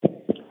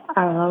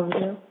I love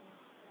you.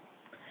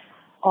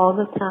 All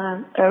the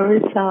time, every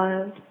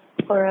time,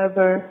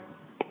 forever.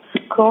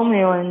 Call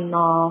me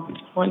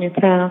when you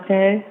can,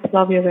 okay?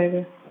 Love you,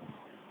 baby.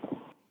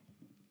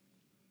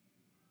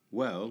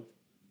 Well,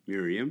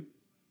 Merriam,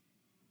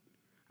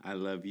 I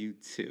love you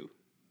too.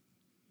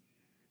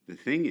 The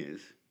thing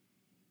is,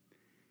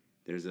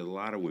 there's a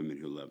lot of women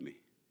who love me.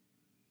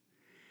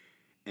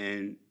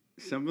 And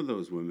some of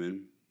those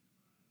women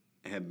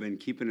have been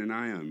keeping an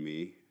eye on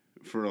me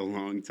for a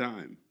long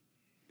time,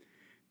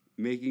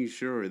 making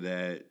sure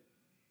that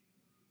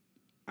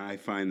I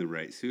find the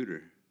right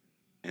suitor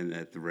and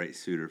that the right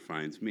suitor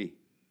finds me.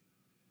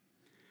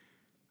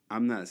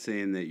 I'm not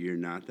saying that you're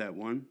not that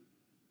one,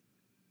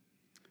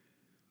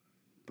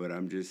 but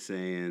I'm just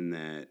saying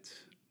that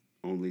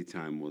only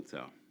time will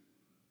tell.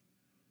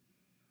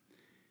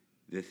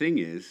 The thing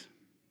is,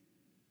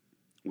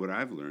 what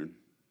I've learned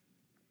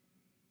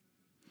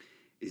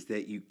is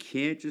that you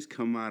can't just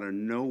come out of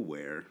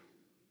nowhere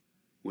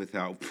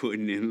without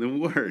putting in the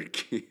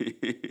work.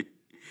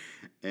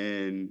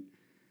 And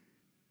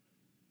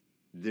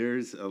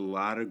there's a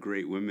lot of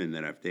great women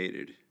that I've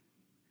dated.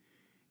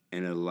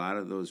 And a lot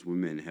of those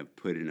women have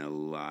put in a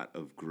lot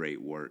of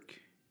great work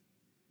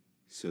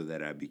so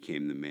that I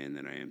became the man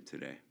that I am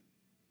today.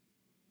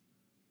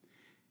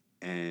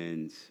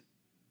 And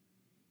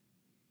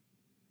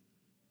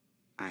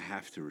I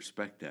have to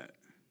respect that.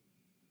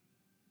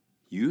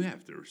 You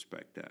have to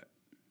respect that.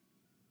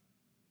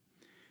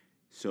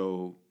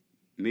 So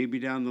maybe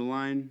down the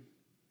line,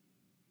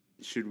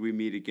 should we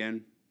meet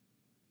again?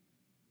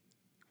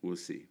 We'll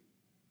see.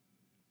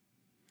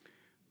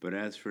 But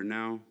as for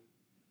now,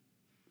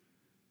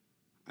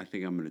 I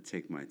think I'm going to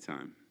take my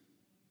time.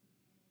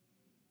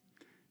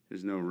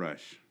 There's no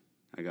rush.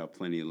 I got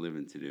plenty of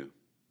living to do.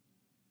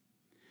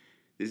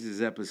 This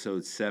is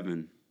episode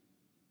 7.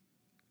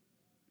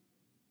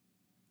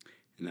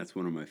 And that's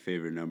one of my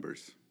favorite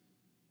numbers.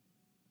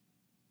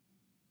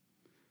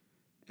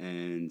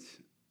 And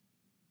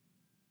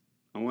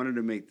I wanted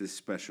to make this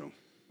special.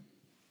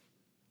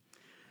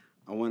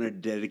 I want to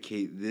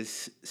dedicate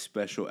this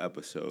special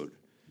episode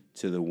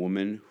to the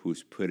woman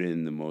who's put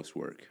in the most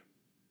work.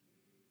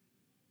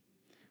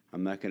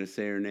 I'm not going to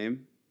say her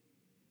name,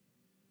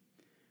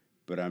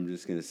 but I'm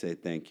just going to say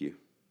thank you.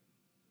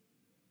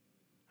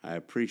 I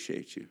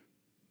appreciate you.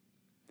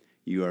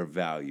 You are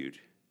valued.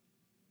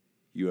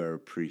 You are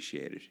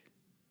appreciated.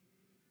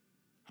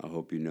 I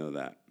hope you know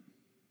that.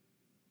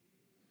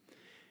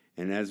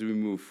 And as we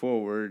move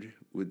forward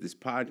with this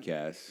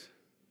podcast,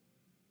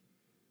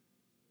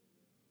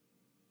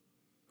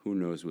 who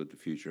knows what the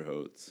future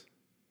holds?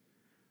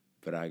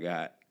 But I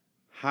got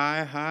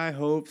high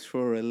hopes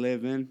for a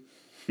living.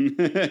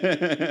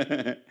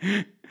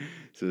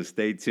 So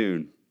stay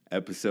tuned.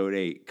 Episode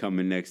 8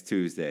 coming next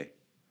Tuesday.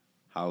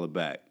 Holla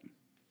back.